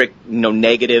eccentric,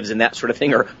 negatives and that sort of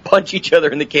thing, or punch each other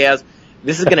in the calves,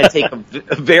 this is going to take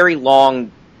a very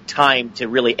long time to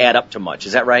really add up to much.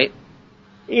 Is that right?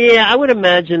 Yeah, I would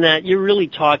imagine that you're really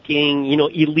talking,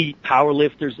 elite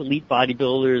powerlifters, elite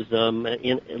bodybuilders,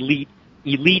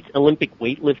 elite Olympic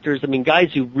weightlifters. I mean,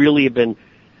 guys who really have been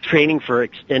training for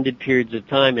extended periods of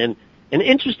time. And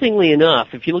interestingly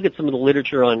enough, if you look at some of the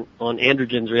literature on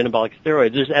androgens or anabolic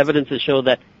steroids, there's evidence to show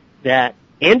that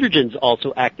androgens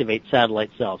also activate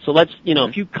satellite cells. So let's,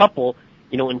 if you couple,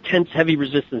 intense heavy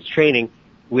resistance training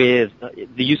with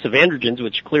the use of androgens,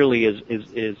 which clearly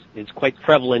is quite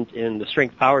prevalent in the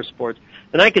strength power sports,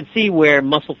 then I could see where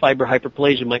muscle fiber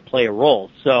hyperplasia might play a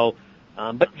role. So,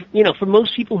 but for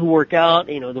most people who work out,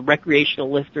 the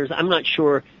recreational lifters, I'm not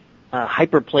sure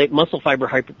muscle fiber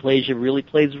hyperplasia really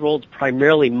plays a role. It's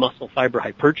primarily muscle fiber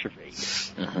hypertrophy.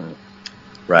 Mm-hmm.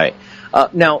 Right.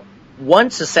 Now,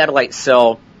 once a satellite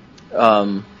cell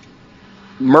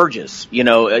merges,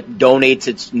 donates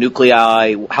its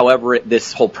nuclei, however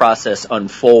this whole process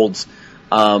unfolds,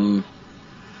 how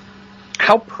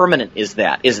permanent is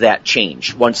that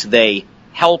change once they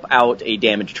help out a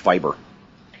damaged fiber?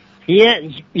 Yeah,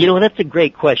 that's a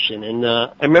great question. And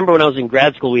I remember when I was in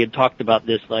grad school, we had talked about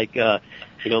this,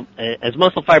 as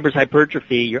muscle fibers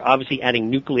hypertrophy, you're obviously adding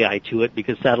nuclei to it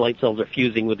because satellite cells are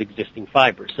fusing with existing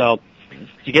fibers. So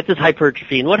you get this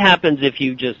hypertrophy, and what happens if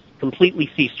you just completely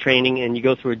cease training and you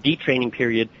go through a detraining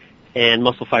period and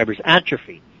muscle fibers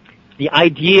atrophy? The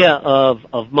idea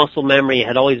of muscle memory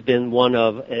had always been one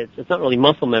of, it's not really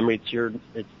muscle memory,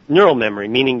 it's neural memory,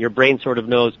 meaning your brain sort of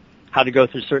knows how to go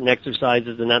through certain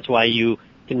exercises, and that's why you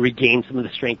can regain some of the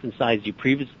strength and size you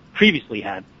previously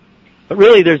had. But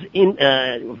really, there's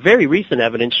very recent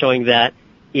evidence showing that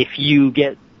if you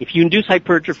induce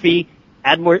hypertrophy,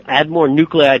 add more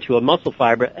nuclei to a muscle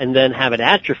fiber, and then have it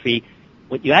atrophy,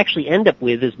 what you actually end up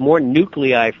with is more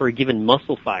nuclei for a given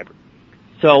muscle fiber.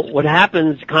 So what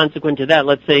happens consequent to that?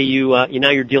 Let's say now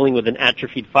you're dealing with an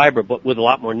atrophied fiber, but with a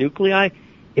lot more nuclei.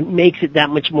 It makes it that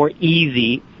much more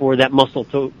easy for that muscle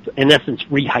to, in essence,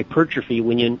 re-hypertrophy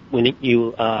when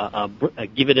you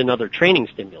give it another training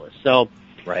stimulus. So,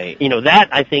 right. That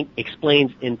I think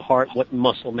explains in part what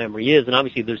muscle memory is, and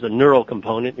obviously there's a neural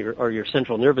component or your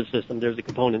central nervous system. There's a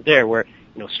component there where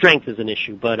strength is an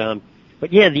issue, but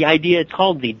yeah, the idea, it's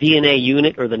called the DNA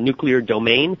unit or the nuclear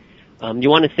domain. You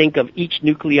want to think of each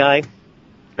nuclei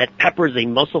that peppers a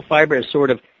muscle fiber as sort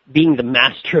of being the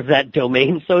master of that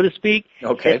domain, so to speak.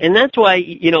 Okay. And that's why,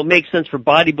 it makes sense for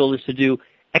bodybuilders to do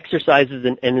exercises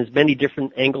in as many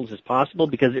different angles as possible,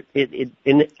 because it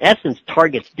in essence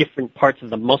targets different parts of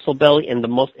the muscle belly and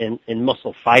and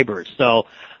muscle fibers. So,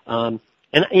 and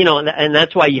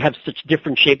that's why you have such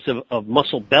different shapes of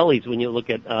muscle bellies when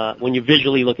you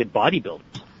visually look at bodybuilders.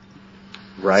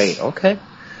 Right. Okay.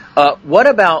 What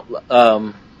about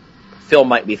Phil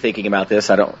might be thinking about this.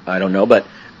 I don't know, but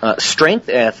strength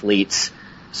athletes.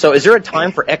 So, is there a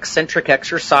time for eccentric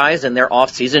exercise in their off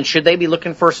season? Should they be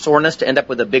looking for soreness to end up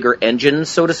with a bigger engine,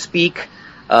 so to speak?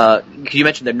 You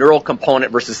mentioned the neural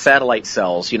component versus satellite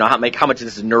cells. You know, how much of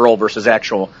this is neural versus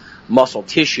actual muscle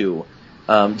tissue?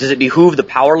 Does it behoove the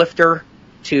powerlifter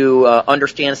to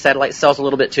understand satellite cells a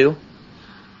little bit too?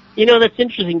 You know, that's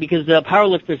interesting because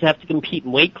powerlifters have to compete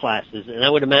in weight classes, and I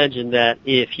would imagine that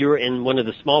if you're in one of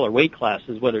the smaller weight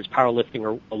classes, whether it's powerlifting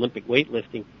or Olympic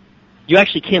weightlifting, you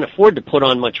actually can't afford to put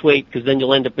on much weight because then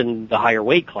you'll end up in the higher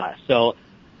weight class. So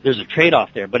there's a trade-off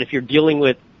there. But if you're dealing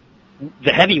with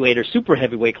the heavyweight or super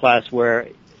heavyweight class where,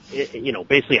 you know,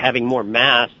 basically having more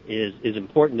mass is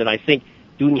important, then I think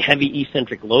doing heavy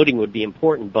eccentric loading would be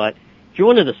important. But if you're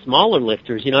one of the smaller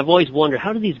lifters, you know, I've always wondered,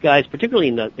 how do these guys, particularly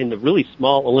in the really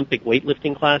small Olympic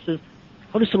weightlifting classes,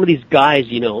 how do some of these guys,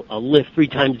 you know, lift 3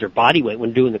 times their body weight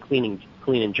when doing the clean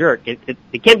and jerk?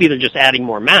 It can't be they're just adding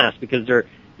more mass because they're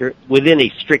within a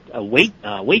strict weight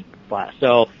class.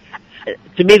 So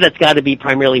to me, that's got to be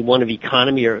primarily one of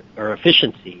economy or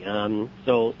efficiency.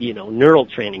 So, you know, neural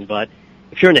training. But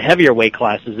if you're in the heavier weight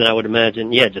classes, then I would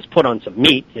imagine, yeah, just put on some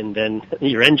meat and then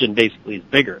your engine basically is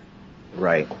bigger.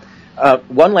 Right.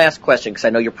 One last question, because I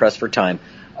know you're pressed for time.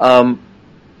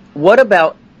 What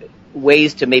about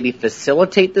ways to maybe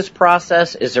facilitate this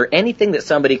process? Is there anything that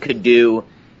somebody could do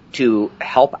to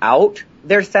help out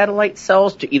their satellite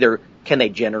cells to either, can they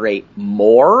generate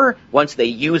more once they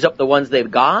use up the ones they've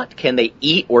got? Can they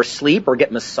eat or sleep or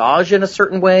get massage in a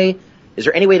certain way? Is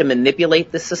there any way to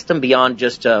manipulate the system beyond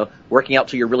just working out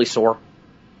till you're really sore?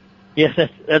 Yes,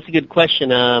 that's a good question.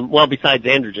 Well, besides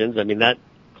androgens, I mean, that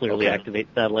clearly activates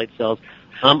satellite cells.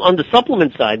 On the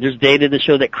supplement side, there's data to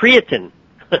show that creatine,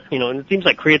 you know, and it seems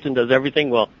like creatine does everything.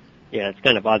 Well, yeah, it's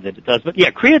kind of odd that it does. But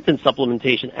yeah, creatine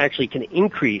supplementation actually can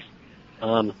increase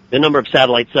the number of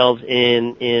satellite cells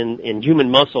in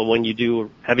human muscle when you do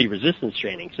heavy resistance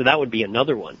training. So that would be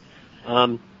another one.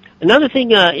 Another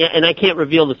thing, and I can't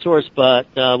reveal the source, but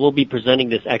we'll be presenting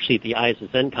this actually at the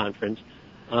ISSN conference.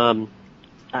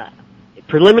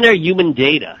 Preliminary human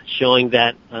data showing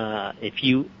that if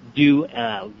you do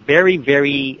very,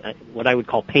 very what I would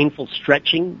call painful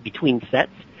stretching between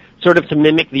sets, sort of to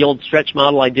mimic the old stretch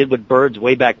model I did with birds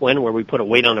way back when, where we put a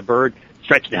weight on a bird,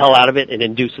 stretch the hell out of it, and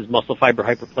induces muscle fiber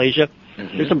hyperplasia.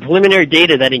 Mm-hmm. There's some preliminary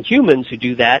data that in humans who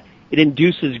do that, it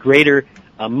induces greater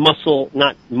muscle,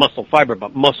 not muscle fiber,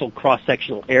 but muscle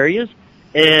cross-sectional areas.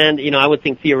 And, you know, I would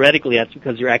think theoretically that's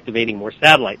because you're activating more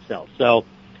satellite cells. So,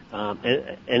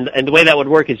 and the way that would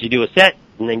work is you do a set,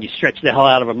 and then you stretch the hell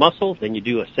out of a muscle, then you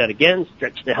do a set again,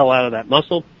 stretch the hell out of that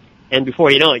muscle, and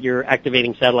before you know it, you're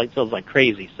activating satellite cells like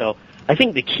crazy. So I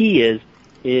think the key is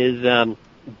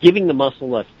giving the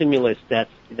muscle a stimulus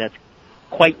that's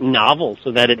quite novel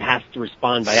so that it has to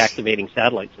respond by activating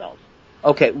satellite cells.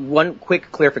 Okay, one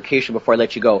quick clarification before I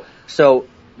let you go. So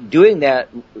doing that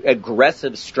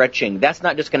aggressive stretching, that's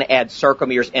not just going to add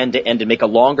sarcomeres end to end to make a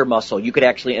longer muscle. You could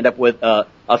actually end up with a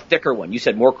thicker one. You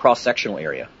said more cross-sectional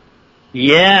area.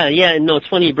 Yeah. No, it's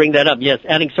funny you bring that up. Yes,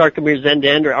 adding sarcomeres end to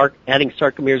end or adding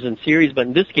sarcomeres in series, but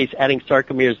in this case, adding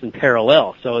sarcomeres in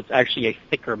parallel. So it's actually a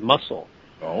thicker muscle.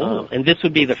 Oh. And this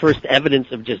would be the first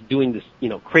evidence of just doing this, you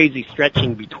know, crazy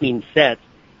stretching between sets,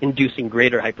 inducing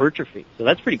greater hypertrophy. So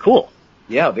that's pretty cool.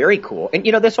 Yeah, very cool. And,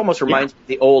 you know, this almost reminds me of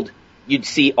the old, you'd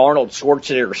see Arnold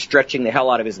Schwarzenegger stretching the hell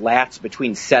out of his lats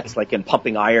between sets, like in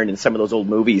Pumping Iron and some of those old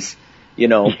movies, you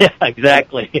know. Yeah,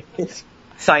 exactly.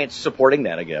 Science supporting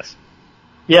that, I guess.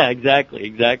 Yeah,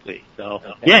 exactly. So,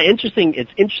 okay. Yeah, interesting.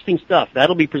 It's interesting stuff.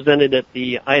 That'll be presented at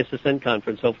the ISSN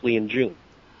conference, hopefully in June.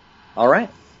 All right.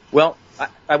 Well,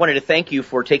 I wanted to thank you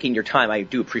for taking your time. I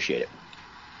do appreciate it.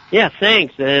 Yeah,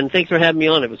 thanks. And thanks for having me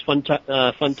on. It was fun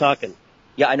talking.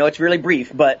 Yeah, I know it's really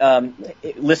brief, but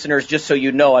listeners, just so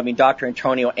you know, I mean, Dr.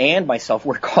 Antonio and myself,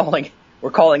 we're calling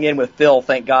in with Phil.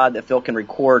 Thank God that Phil can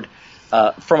record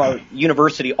from our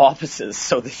university offices.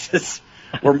 So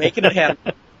we're making it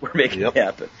happen. We're making it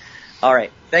happen. All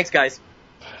right. Thanks, guys.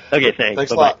 Okay, thanks.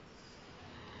 Thanks Bye-bye. a lot.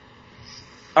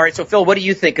 All right, so Phil, what do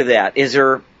you think of that? Is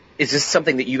this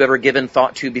something that you've ever given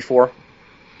thought to before?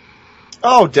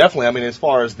 Oh, definitely. I mean, as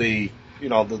far as the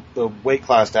weight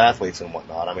class athletes and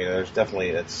whatnot, I mean, there's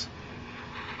definitely,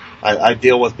 I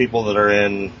deal with people that are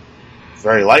in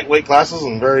very light weight classes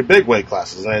and very big weight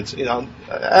classes. And it's, you know,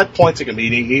 at points it can be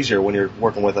easier when you're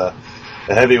working with a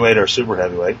heavyweight or a super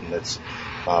heavyweight. And it's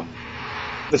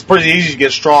pretty easy to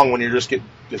get strong when you just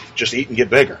eat and get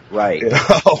bigger. Right. You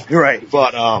know? Right.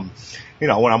 But, you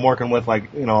know, when I'm working with,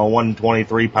 like, you know, a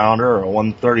 123 pounder or a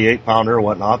 138 pounder or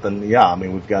whatnot, then yeah, I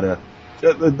mean, we've got to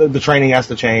the training has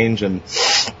to change, and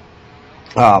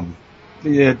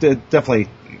definitely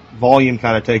volume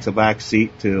kind of takes a back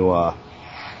seat to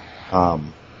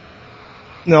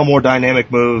more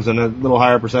dynamic moves and a little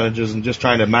higher percentages, and just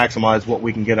trying to maximize what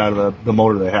we can get out of the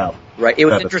motor they have. Right. It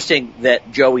was interesting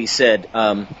that Joey said,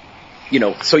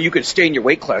 so you could stay in your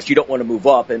weight class. You don't want to move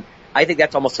up. And I think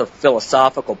that's almost a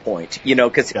philosophical point,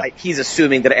 because he's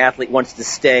assuming that an athlete wants to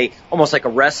stay almost like a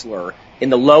wrestler in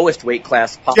the lowest weight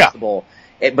class possible.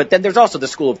 Yeah. But then there's also the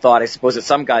school of thought, I suppose, that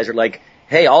some guys are like,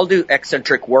 hey, I'll do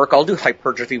eccentric work. I'll do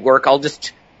hypertrophy work.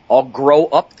 I'll grow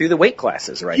up through the weight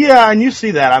classes, right? Yeah, and you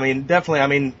see that. I mean, definitely. I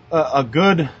mean, a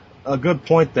good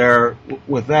point there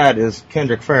with that is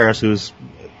Kendrick Ferris, who's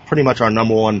pretty much our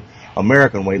number one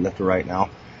American weightlifter right now,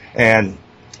 and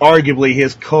arguably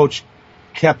his coach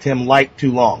kept him light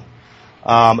too long,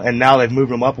 and now they've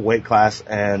moved him up a weight class,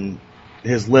 and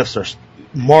his lifts are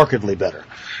markedly better,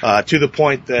 to the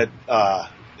point that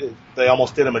they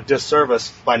almost did him a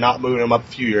disservice by not moving him up a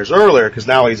few years earlier, because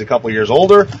now he's a couple years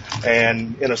older,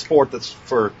 and in a sport that's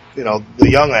for the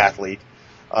young athlete,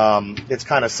 it's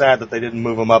kind of sad that they didn't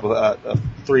move him up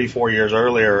 3-4 years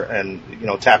earlier and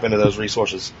tap into those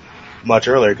resources much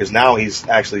earlier, because now he's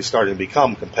actually starting to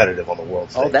become competitive on the world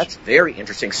stage. Oh, that's very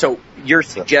interesting. So you're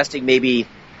suggesting maybe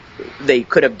they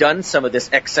could have done some of this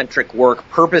eccentric work,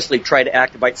 purposely try to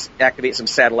activate some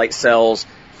satellite cells,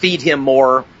 feed him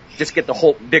more, just get the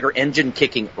whole bigger engine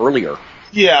kicking earlier.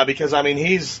 Yeah, because I mean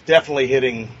he's definitely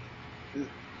hitting,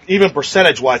 even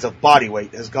percentage-wise of body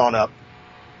weight has gone up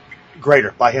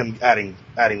greater by him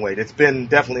adding weight. It's been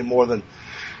definitely more than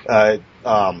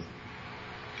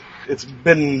it's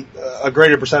been a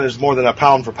greater percentage, more than a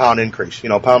pound for pound increase.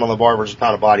 Pound on the bar versus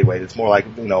pound of body weight. It's more like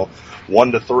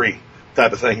 1 to 3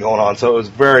 type of thing going on. So it was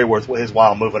very worth his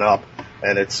while moving up,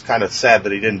 and it's kind of sad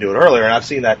that he didn't do it earlier. And I've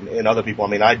seen that in other people. I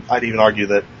mean, I'd even argue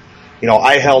that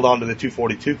I held on to the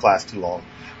 242 class too long,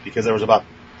 because there was about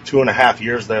 2.5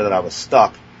 years there that I was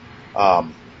stuck at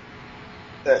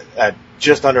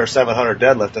just under a 700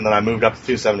 deadlift, and then I moved up to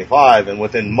 275, and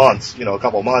within months, a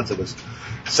couple of months, it was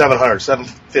 700,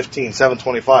 715,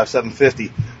 725,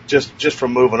 750, just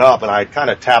from moving up, and I kind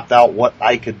of tapped out what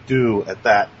I could do at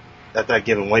that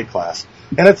given weight class,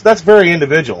 and that's very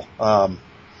individual.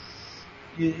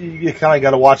 You kind of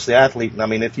got to watch the athlete, and I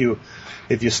mean, if you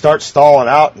start stalling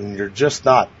out and you're just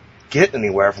not getting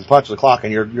anywhere from punch the clock,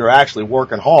 and you're actually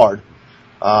working hard,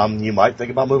 you might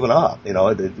think about moving up.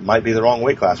 It might be the wrong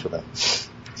weight class for them.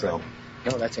 So.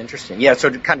 No, that's interesting. Yeah, so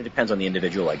it kind of depends on the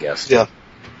individual, I guess. Yeah.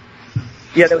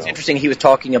 Yeah, that was interesting. He was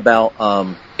talking about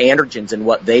androgens and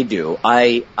what they do.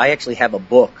 I actually have a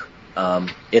book.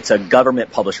 It's a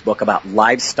government-published book about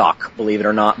livestock, believe it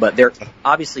or not. But they're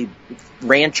obviously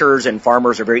ranchers and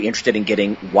farmers are very interested in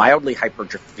getting wildly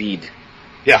hypertrophied,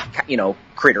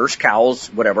 critters, cows,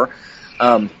 whatever.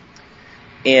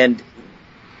 And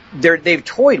they've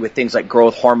toyed with things like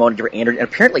growth hormone, and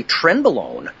apparently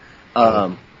trenbolone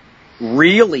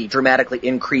really dramatically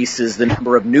increases the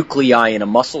number of nuclei in a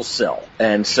muscle cell.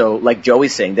 And so, like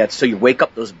Joey's saying, so you wake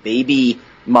up those baby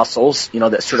muscles,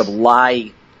 that sort of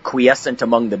lie quiescent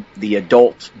among the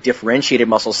adult differentiated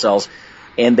muscle cells,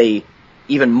 and they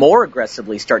even more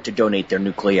aggressively start to donate their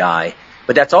nuclei.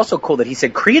 But that's also cool that he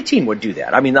said creatine would do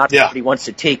that. I mean, not everybody wants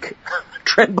to take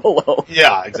trenbolone.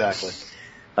 Yeah, exactly.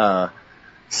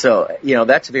 So,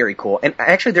 that's very cool. And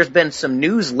actually, there's been some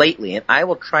news lately, and I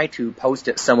will try to post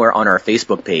it somewhere on our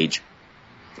Facebook page.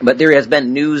 But there has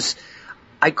been news.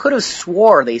 I could have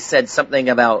swore they said something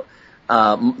about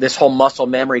this whole muscle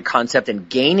memory concept and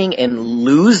gaining and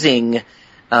losing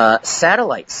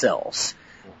satellite cells.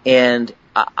 And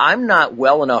I'm not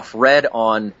well enough read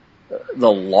on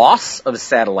the loss of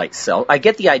satellite cells. I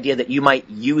get the idea that you might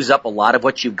use up a lot of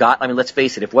what you've got. I mean, let's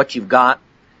face it, if what you've got,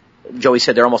 Joey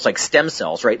said they're almost like stem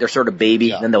cells, right? They're sort of baby,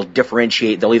 and then they'll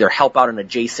differentiate. They'll either help out an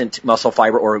adjacent muscle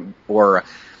fiber or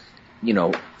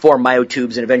form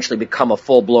myotubes and eventually become a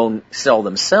full-blown cell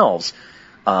themselves.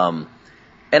 And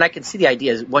I can see the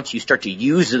idea is once you start to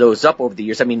use those up over the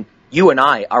years. I mean, you and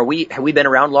I, have we been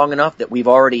around long enough that we've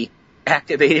already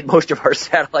activated most of our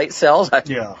satellite cells?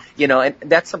 Yeah. And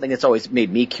that's something that's always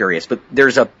made me curious. But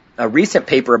there's a recent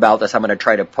paper about this I'm going to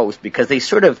try to post, because they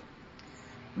sort of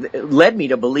led me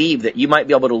to believe that you might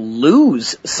be able to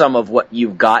lose some of what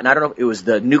you've got. And I don't know if it was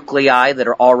the nuclei that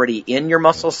are already in your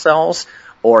muscle cells,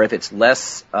 or if it's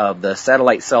less of the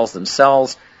satellite cells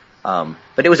themselves. But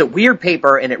it was a weird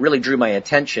paper, and it really drew my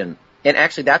attention. And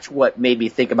actually, that's what made me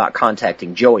think about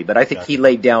contacting Joey. But I think he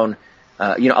laid down,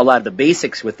 a lot of the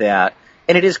basics with that.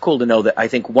 And it is cool to know that I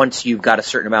think once you've got a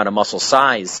certain amount of muscle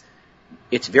size,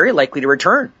 it's very likely to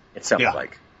return, it sounds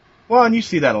like. Well, and you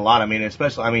see that a lot. I mean,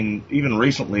 especially, even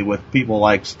recently with people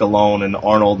like Stallone and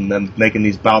Arnold and them making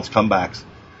these bounce comebacks.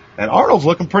 And Arnold's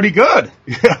looking pretty good,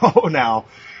 now.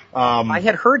 I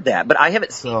had heard that, but I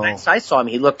haven't seen that. Since I saw him,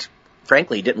 he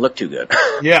didn't look too good.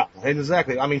 Yeah,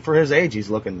 exactly. I mean, for his age, he's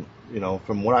looking,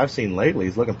 from what I've seen lately,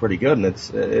 he's looking pretty good. And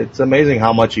it's amazing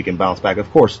how much he can bounce back. Of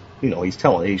course, he's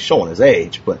showing his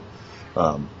age, but,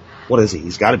 what is he?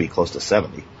 He's got to be close to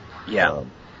 70. Yeah.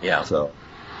 Yeah. So.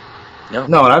 No,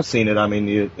 and I've seen it. I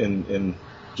mean, in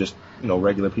just,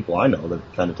 regular people I know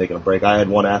that kind of taking a break. I had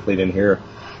one athlete in here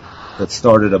that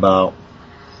started about,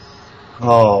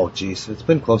 it's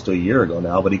been close to a year ago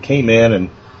now, but he came in and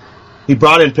he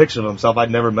brought in pictures of himself. I'd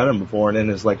never met him before. And in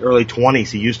his early 20s,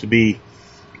 he used to be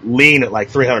lean at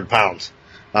 300 pounds.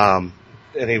 And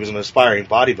he was an aspiring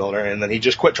bodybuilder, and then he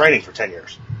just quit training for 10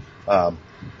 years.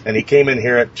 And he came in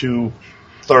here at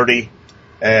 230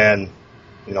 and,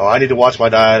 I need to watch my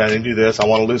diet. I need to do this. I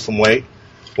want to lose some weight.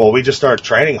 Well, we just started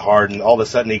training hard, and all of a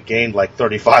sudden he gained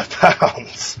 35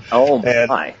 pounds. Oh, and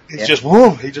my. He just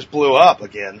blew up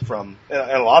again and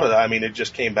a lot of that, it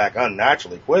just came back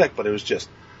unnaturally quick, but it was just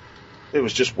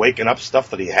waking up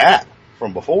stuff that he had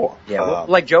from before. Yeah, well,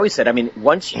 like Joey said,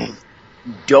 once you've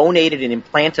donated and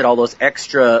implanted all those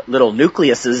extra little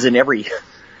nucleuses in every,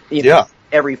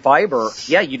 every fiber,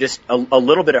 you just, a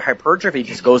little bit of hypertrophy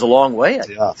just goes a long way.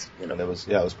 It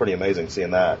was pretty amazing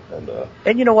seeing that.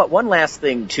 And you know what? One last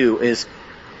thing too is,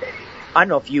 I don't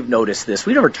know if you've noticed this.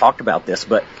 We never talked about this,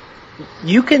 but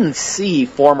you can see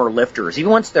former lifters,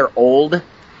 even once they're old,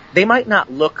 they might not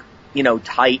look,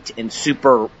 tight and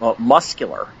super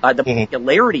muscular. The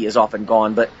muscularity is often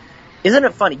gone, but isn't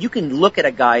it funny? You can look at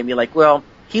a guy and be like, well,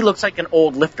 he looks like an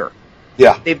old lifter.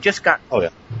 Yeah. They've just got, oh yeah.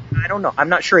 I don't know. I'm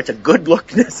not sure it's a good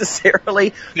look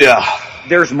necessarily. Yeah.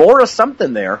 There's more of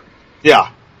something there.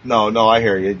 Yeah. No, I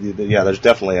hear you. Yeah, there's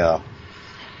definitely a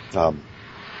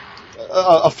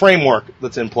framework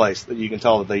that's in place that you can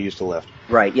tell that they used to lift.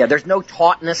 Right. Yeah. There's no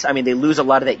tautness. They lose a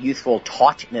lot of that youthful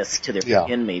tautness to their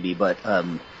skin maybe, but,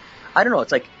 I don't know.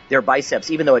 It's like their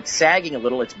biceps, even though it's sagging a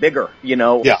little, it's bigger, their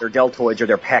deltoids or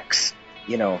their pecs,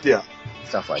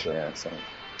 stuff like that. So,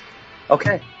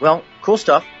 okay. Well, cool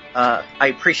stuff. I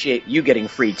appreciate you getting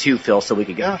free too, Phil, so we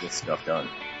could get this stuff done.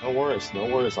 No worries.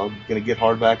 I'm gonna get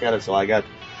hard back at it. So I got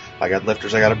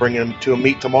lifters. I got to bring them to a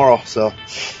meet tomorrow. So,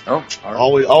 all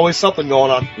right. always something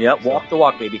going on. Yep. Walk the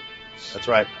walk, baby. That's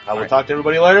right. I will talk to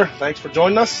everybody later. Thanks for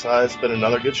joining us. It's been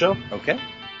another good show. Okay.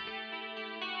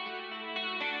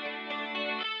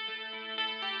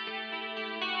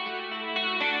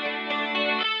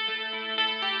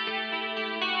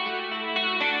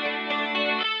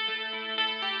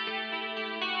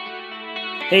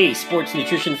 Hey, sports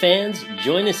nutrition fans,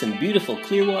 join us in beautiful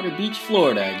Clearwater Beach,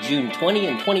 Florida, June 20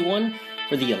 and 21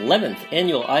 for the 11th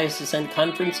Annual ISSN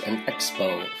Conference and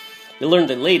Expo. You'll learn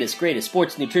the latest, greatest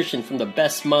sports nutrition from the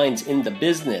best minds in the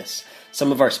business.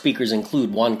 Some of our speakers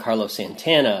include Juan Carlos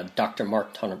Santana, Dr.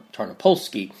 Mark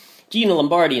Tarnopolsky, Gina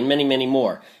Lombardi, and many, many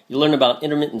more. You'll learn about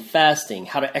intermittent fasting,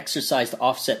 how to exercise to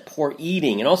offset poor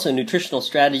eating, and also nutritional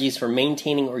strategies for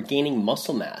maintaining or gaining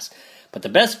muscle mass. But the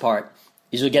best part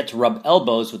is you'll get to rub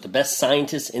elbows with the best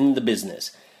scientists in the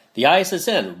business. The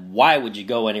ISSN, why would you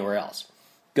go anywhere else?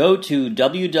 Go to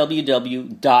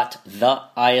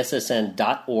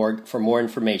www.theissn.org for more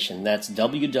information. That's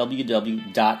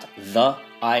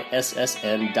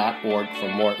www.theissn.org for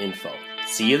more info.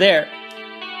 See you there.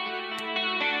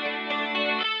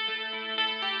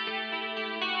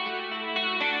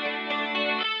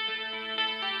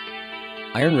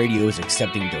 Iron Radio is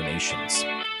accepting donations.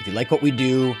 If you like what we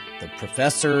do, the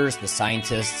professors, the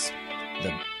scientists,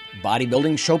 the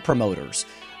bodybuilding show promoters,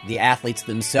 the athletes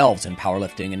themselves in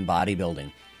powerlifting and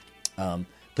bodybuilding,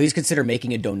 please consider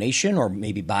making a donation or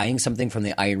maybe buying something from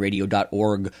the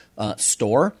ironradio.org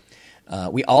store.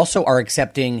 We also are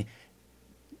accepting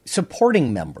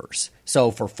supporting members. So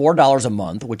for $4 a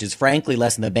month, which is frankly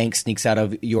less than the bank sneaks out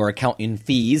of your account in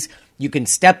fees, you can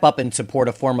step up and support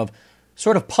a form of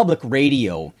sort of public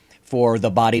radio for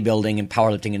the bodybuilding and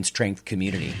powerlifting and strength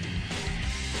community.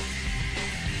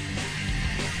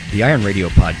 The Iron Radio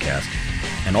podcast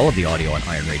and all of the audio on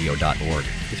ironradio.org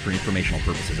is for informational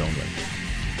purposes only.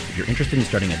 If you're interested in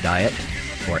starting a diet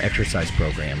or exercise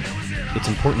program, it's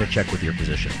important to check with your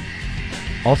physician.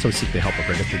 Also seek the help of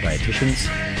registered dietitians,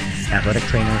 athletic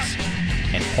trainers,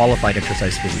 and qualified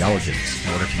exercise physiologists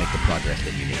in order to make the progress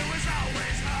that you need.